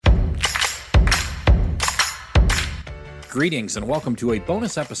Greetings and welcome to a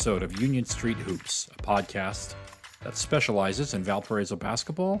bonus episode of Union Street Hoops, a podcast that specializes in Valparaiso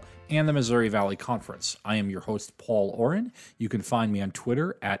basketball and the Missouri Valley Conference. I am your host, Paul Oren. You can find me on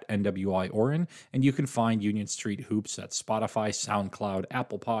Twitter at NWIOren, and you can find Union Street Hoops at Spotify, SoundCloud,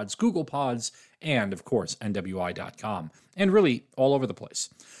 Apple Pods, Google Pods, and of course, NWI.com, and really all over the place.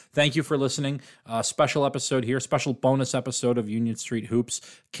 Thank you for listening. Special episode here, special bonus episode of Union Street Hoops.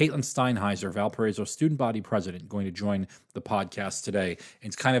 Caitlin Steinheiser, Valparaiso student body president, going to join the podcast today.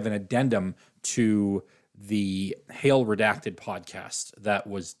 It's kind of an addendum to the Hail Redacted podcast that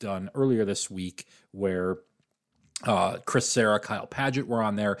was done earlier this week where Chris Serra, Kyle Padgett were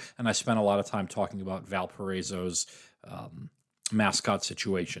on there, and I spent a lot of time talking about Valparaiso's mascot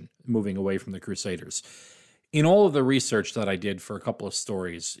situation, moving away from the Crusaders. In all of the research that I did for a couple of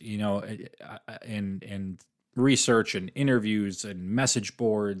stories, you know, and research and interviews and message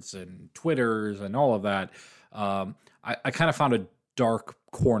boards and Twitters and all of that, I kind of found a dark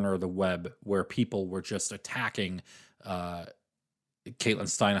corner of the web where people were just attacking Caitlin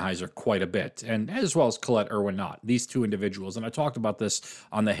Steinheiser quite a bit, and as well as Colette Irwin-Knott, these two individuals. And I talked about this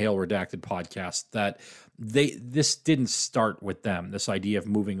on the Hail Redacted podcast, that this didn't start with them. This idea of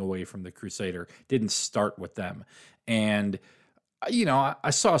moving away from the Crusader didn't start with them. And, you know, I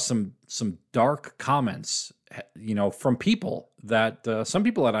saw some dark comments, you know, from people that, some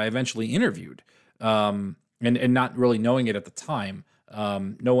people that I eventually interviewed, and not really knowing it at the time.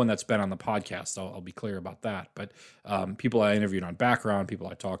 No one that's been on the podcast, I'll be clear about that. But people I interviewed on background, people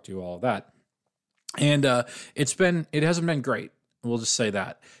I talked to, all of that. And it hasn't been great. We'll just say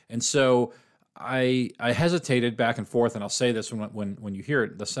that. And so I hesitated back and forth, and I'll say this when you hear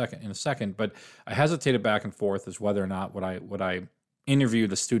it in a second. But I hesitated back and forth as whether or not would I interview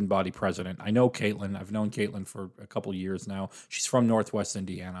the student body president. I know Caitlin. I've known Caitlin for a couple of years now. She's from Northwest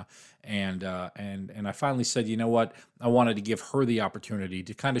Indiana, and I finally said, you know what? I wanted to give her the opportunity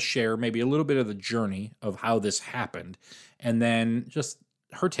to kind of share maybe a little bit of the journey of how this happened, and then just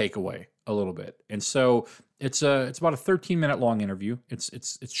her takeaway a little bit. And so it's about a 13-minute long interview.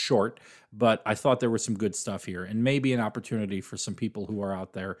 It's short, but I thought there was some good stuff here, and maybe an opportunity for some people who are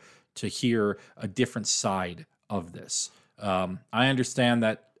out there to hear a different side of this. I understand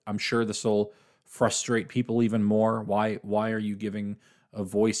that I'm sure this will frustrate people even more. Why are you giving a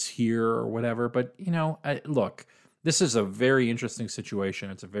voice here or whatever? But, you know, look, this is a very interesting situation.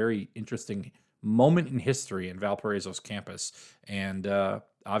 It's a very interesting moment in history in Valparaiso's campus. And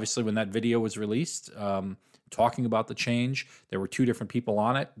obviously when that video was released, talking about the change, there were two different people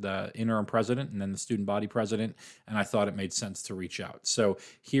on it, the interim president and then the student body president, and I thought it made sense to reach out. So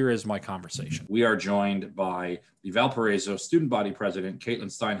here is my conversation. We are joined by the Valparaiso student body president,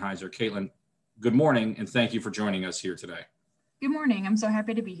 Caitlin Steinheiser. Caitlin, good morning, and thank you for joining us here today. Good morning. I'm so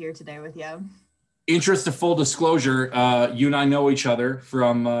happy to be here today with you. Interest of full disclosure, you and I know each other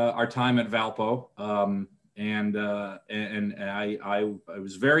from our time at Valpo, and I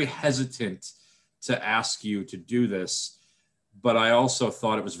was very hesitant to ask you to do this, but I also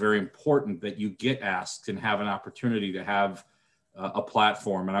thought it was very important that you get asked and have an opportunity to have a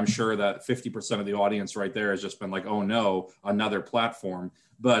platform. And I'm sure that 50% of the audience right there has just been like, oh no, another platform.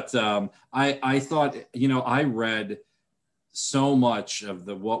 But I thought, you know, I read so much of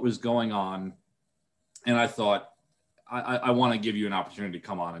what was going on, and I thought, I want to give you an opportunity to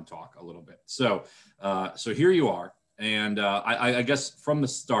come on and talk a little bit. So here you are. And I guess from the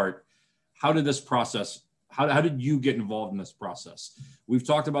start, how did this process, how did you get involved in this process? We've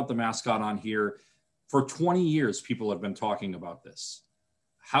talked about the mascot on here. For 20 years, people have been talking about this.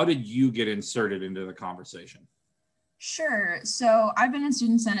 How did you get inserted into the conversation? Sure. So I've been in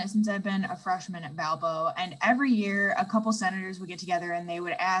Student Senate since I've been a freshman at Valpo. And every year, a couple senators would get together and they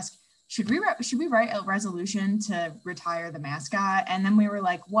would ask, should we write a resolution to retire the mascot? And then we were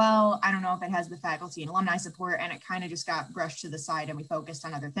like, well, I don't know if it has the faculty and alumni support, and it kind of just got brushed to the side and we focused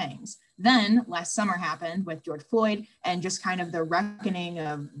on other things. Then last summer happened with George Floyd and just kind of the reckoning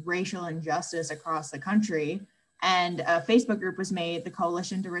of racial injustice across the country. And a Facebook group was made, the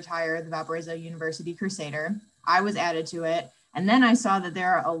Coalition to Retire the Valparaiso University Crusader. I was added to it. And then I saw that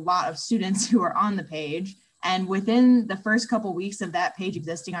there are a lot of students who are on the page. And within the first couple weeks of that page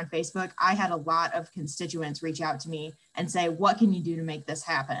existing on Facebook, I had a lot of constituents reach out to me and say, what can you do to make this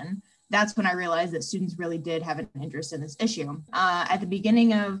happen? That's when I realized that students really did have an interest in this issue. At the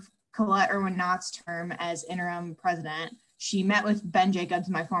beginning of Colette Irwin-Knott's term as interim president, she met with Ben Jacobs,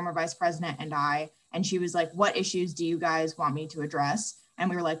 my former vice president, and she was like, what issues do you guys want me to address? And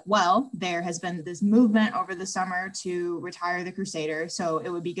we were like, well, there has been this movement over the summer to retire the Crusader. So it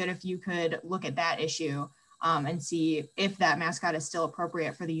would be good if you could look at that issue and see if that mascot is still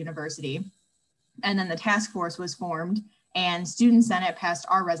appropriate for the university. And then the task force was formed And Student Senate passed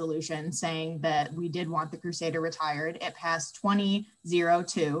our resolution saying that we did want the Crusader retired. It passed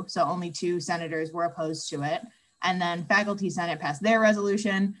 20-02, so only 2 senators were opposed to it. And then Faculty Senate passed their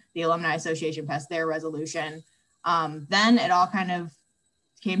resolution. The Alumni Association passed their resolution. Then it all kind of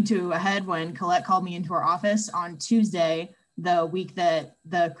came to a head when Colette called me into her office on Tuesday, the week that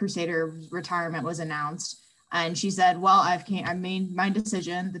the Crusader retirement was announced. And she said, well, I made my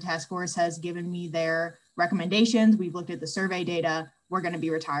decision. The task force has given me their recommendations. We've looked at the survey data. We're going to be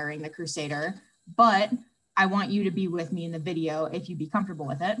retiring the Crusader, but I want you to be with me in the video if you'd be comfortable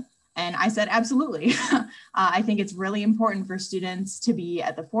with it. And I said, absolutely. I think it's really important for students to be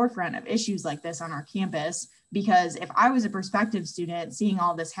at the forefront of issues like this on our campus, because if I was a prospective student seeing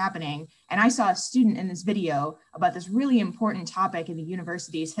all this happening and I saw a student in this video about this really important topic in the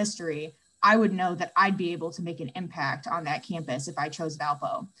university's history, I would know that I'd be able to make an impact on that campus if I chose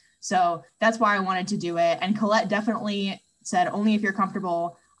Valpo. So that's why I wanted to do it. And Colette definitely said, only if you're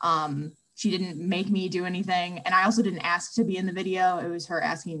comfortable. She didn't make me do anything. And I also didn't ask to be in the video. It was her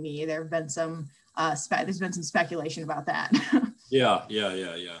asking me. There's been some speculation about that. Yeah.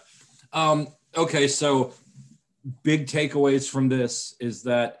 Okay, so big takeaways from this is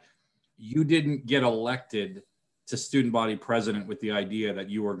that you didn't get elected to student body president with the idea that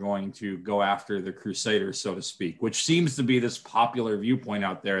you were going to go after the Crusaders, so to speak, which seems to be this popular viewpoint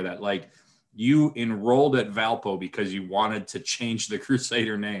out there that like you enrolled at Valpo because you wanted to change the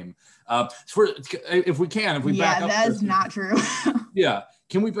Crusader name. If we back up. Yeah, that is not true. Yeah.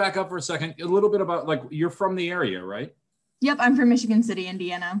 Can we back up for a second? A little bit about, like, you're from the area, right? Yep, I'm from Michigan City,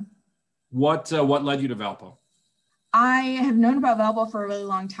 Indiana. What led you to Valpo? I have known about Valpo for a really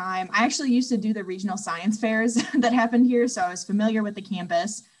long time. I actually used to do the regional science fairs that happened here, so I was familiar with the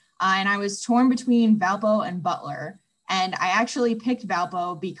campus. And I was torn between Valpo and Butler. And I actually picked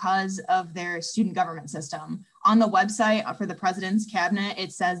Valpo because of their student government system. On the website for the president's cabinet,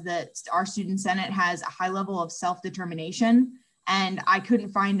 it says that our student senate has a high level of self-determination. And I couldn't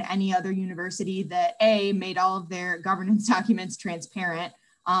find any other university that A, made all of their governance documents transparent,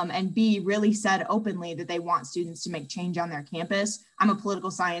 and B, really said openly that they want students to make change on their campus. I'm a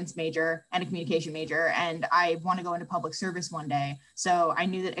political science major and a communication major, and I want to go into public service one day. So I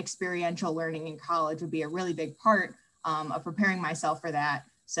knew that experiential learning in college would be a really big part of preparing myself for that.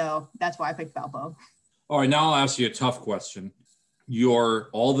 So that's why I picked Valpo. All right, now I'll ask you a tough question. You're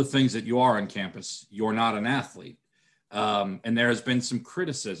all the things that you are on campus, you're not an athlete. And there has been some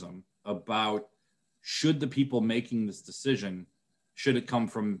criticism about, should the people making this decision, should it come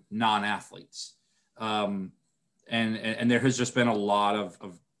from non-athletes? And there has just been a lot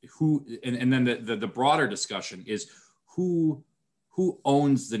of who, and then the broader discussion is who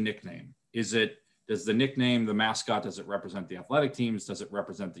owns the nickname? Does the nickname, the mascot, does it represent the athletic teams? Does it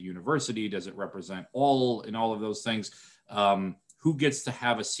represent the university? Does it represent all of those things? Who gets to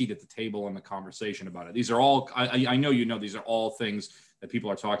have a seat at the table in the conversation about it? These are all, I know these are all things that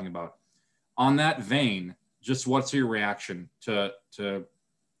people are talking about. On that vein, just what's your reaction to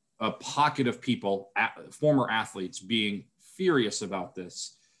a pocket of people, former athletes, being furious about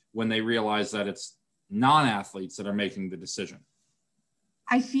this when they realize that it's non-athletes that are making the decision?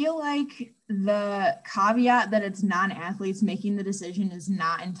 I feel like the caveat that it's non-athletes making the decision is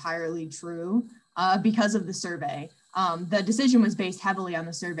not entirely true because of the survey. The decision was based heavily on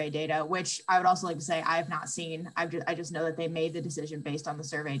the survey data, which I would also like to say I have not seen. I just know that they made the decision based on the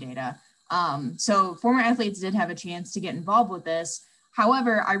survey data. So former athletes did have a chance to get involved with this.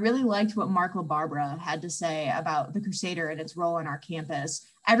 However, I really liked what Mark LaBarbera had to say about the Crusader and its role on our campus.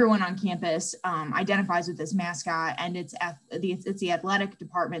 Everyone on campus identifies with this mascot, and it's the athletic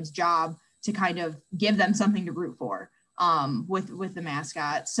department's job to kind of give them something to root for with the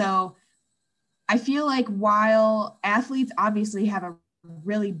mascot. So I feel like while athletes obviously have a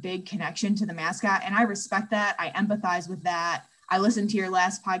really big connection to the mascot, and I respect that, I empathize with that. I listened to your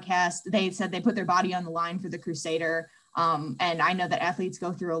last podcast. They said they put their body on the line for the Crusader. And I know that athletes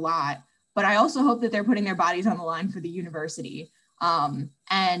go through a lot, but I also hope that they're putting their bodies on the line for the university. And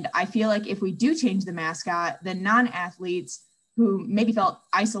I feel like if we do change the mascot, then non-athletes who maybe felt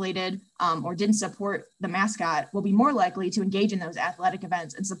isolated or didn't support the mascot will be more likely to engage in those athletic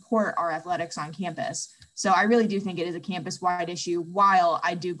events and support our athletics on campus. So I really do think it is a campus-wide issue, while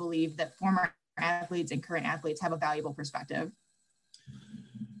I do believe that former athletes and current athletes have a valuable perspective.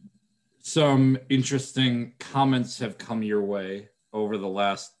 Some interesting comments have come your way over the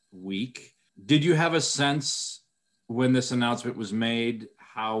last week. Did you have a sense when this announcement was made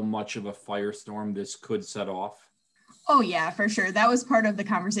how much of a firestorm this could set off? Oh yeah, for sure. That was part of the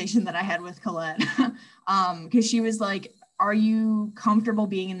conversation that I had with Colette. Because she was like, are you comfortable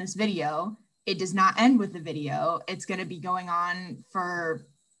being in this video? it does not end with the video. It's going to be going on for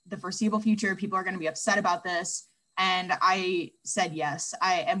the foreseeable future. People are going to be upset about this. And I said yes.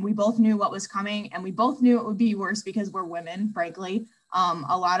 And we both knew what was coming, and we both knew it would be worse because we're women, frankly.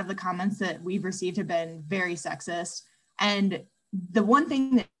 A lot of the comments that we've received have been very sexist. And the one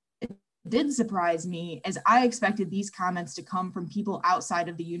thing that did surprise me is I expected these comments to come from people outside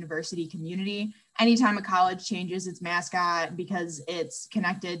of the university community. Anytime a college changes its mascot because it's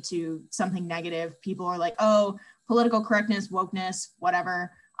connected to something negative, people are like, oh, political correctness, wokeness,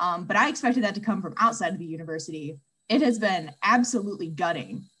 whatever. But I expected that to come from outside of the university. It has been absolutely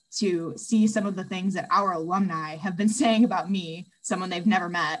gutting to see some of the things that our alumni have been saying about me, someone they've never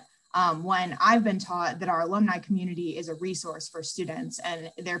met, when I've been taught that our alumni community is a resource for students,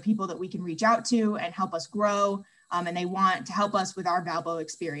 and they're people that we can reach out to and help us grow, and they want to help us with our Valpo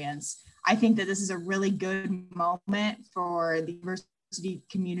experience. I think that this is a really good moment for the university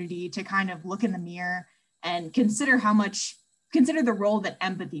community to kind of look in the mirror and consider the role that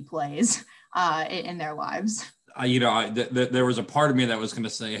empathy plays in their lives. There was a part of me that was going to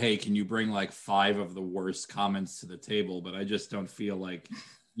say, hey, can you bring like 5 of the worst comments to the table? But I just don't feel like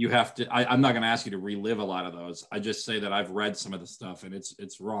you have to. I'm not going to ask you to relive a lot of those. I just say that I've read some of the stuff and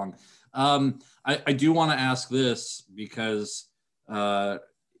it's wrong. I do want to ask this because you're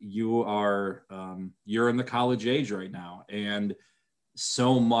in the college age right now, and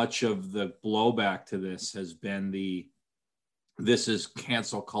so much of the blowback to this has been this is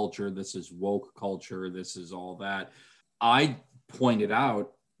cancel culture, this is woke culture, this is all that. I pointed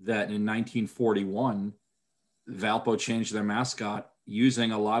out that in 1941, Valpo changed their mascot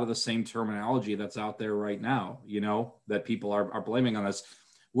using a lot of the same terminology that's out there right now, that people are blaming on us.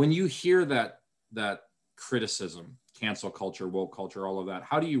 When you hear that criticism, cancel culture, woke culture, all of that,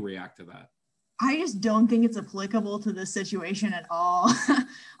 how do you react to that? I just don't think it's applicable to this situation at all.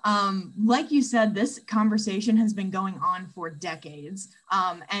 Like you said, this conversation has been going on for decades.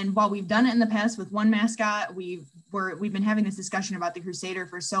 And while we've done it in the past with one mascot, we've been having this discussion about the Crusader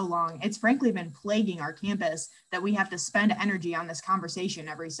for so long. It's frankly been plaguing our campus that we have to spend energy on this conversation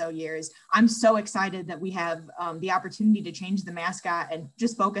every so years. I'm so excited that we have the opportunity to change the mascot and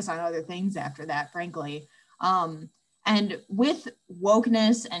just focus on other things after that, frankly. And with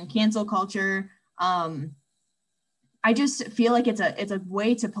wokeness and cancel culture, I just feel like it's a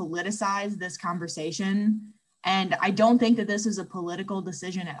way to politicize this conversation. And I don't think that this is a political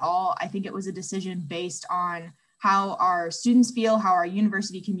decision at all. I think it was a decision based on how our students feel, how our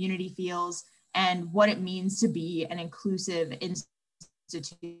university community feels, and what it means to be an inclusive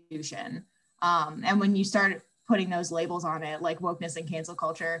institution. And when you start putting those labels on it, like wokeness and cancel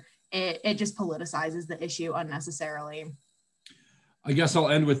culture, it just politicizes the issue unnecessarily. I guess I'll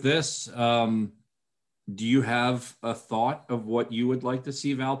end with this. Do you have a thought of what you would like to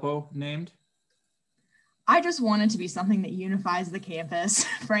see Valpo named? I just want it to be something that unifies the campus,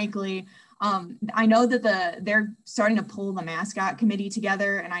 frankly. I know that they're starting to pull the mascot committee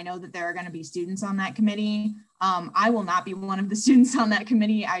together, and I know that there are going to be students on that committee. I will not be one of the students on that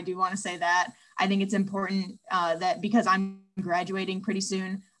committee. I do want to say that. I think it's important that because I'm graduating pretty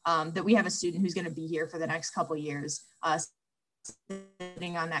soon, that we have a student who's going to be here for the next couple of years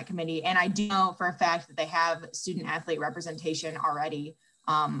sitting on that committee. And I do know for a fact that they have student athlete representation already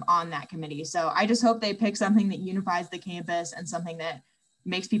on that committee. So I just hope they pick something that unifies the campus and something that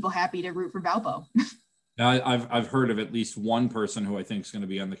makes people happy to root for Valpo. I've heard of at least one person who I think is going to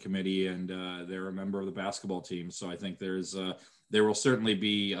be on the committee, and they're a member of the basketball team. So I think there will certainly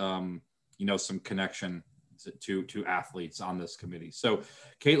be some connection to athletes on this committee. So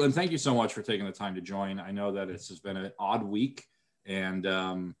Caitlin, thank you so much for taking the time to join. I know that it's just been an odd week, and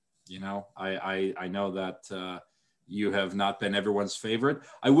I know that you have not been everyone's favorite.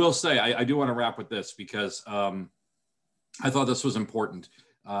 I will say I do want to wrap with this because I thought this was important.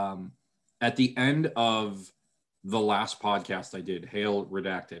 At the end of the last podcast I did, Hail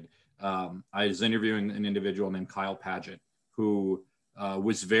Redacted, I was interviewing an individual named Kyle Paget who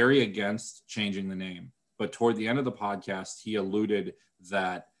was very against changing the name. But toward the end of the podcast, he alluded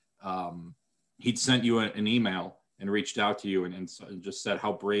that he'd sent you an email and reached out to you and just said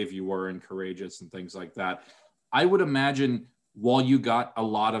how brave you were and courageous and things like that. I would imagine while you got a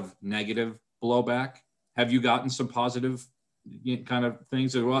lot of negative blowback, have you gotten some positive kind of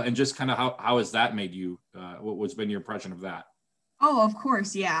things as well? And just kind of how has that made you, what's been your impression of that? Oh, of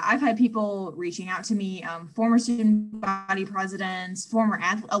course. Yeah. I've had people reaching out to me, former student body presidents,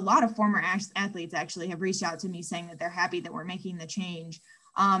 a lot of former athletes actually have reached out to me saying that they're happy that we're making the change.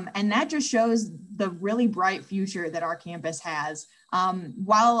 And that just shows the really bright future that our campus has.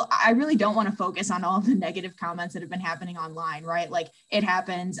 While I really don't want to focus on all of the negative comments that have been happening online, right? Like it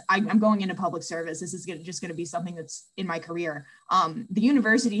happens. I'm going into public service. This is just going to be something that's in my career. The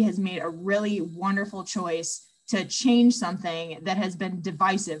university has made a really wonderful choice to change something that has been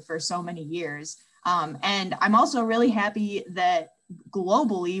divisive for so many years. And I'm also really happy that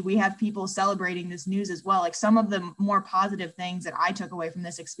globally we have people celebrating this news as well. Like some of the more positive things that I took away from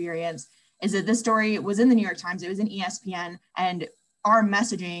this experience is that this story was in the New York Times, it was in ESPN, and our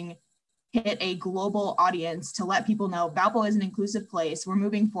messaging hit a global audience to let people know Valpo is an inclusive place. We're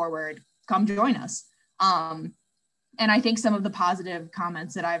moving forward. Come join us. And I think some of the positive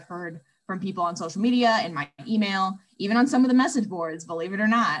comments that I've heard from people on social media, in my email, even on some of the message boards, believe it or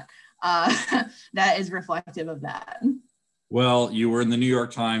not, that is reflective of that. Well, you were in the New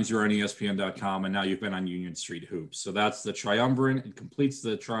York Times, you're on ESPN.com, and now you've been on Union Street Hoops. So that's the triumvirate. It completes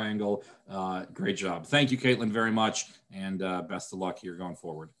the triangle. Great job. Thank you, Caitlin, very much, and best of luck here going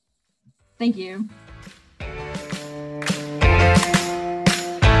forward. Thank you.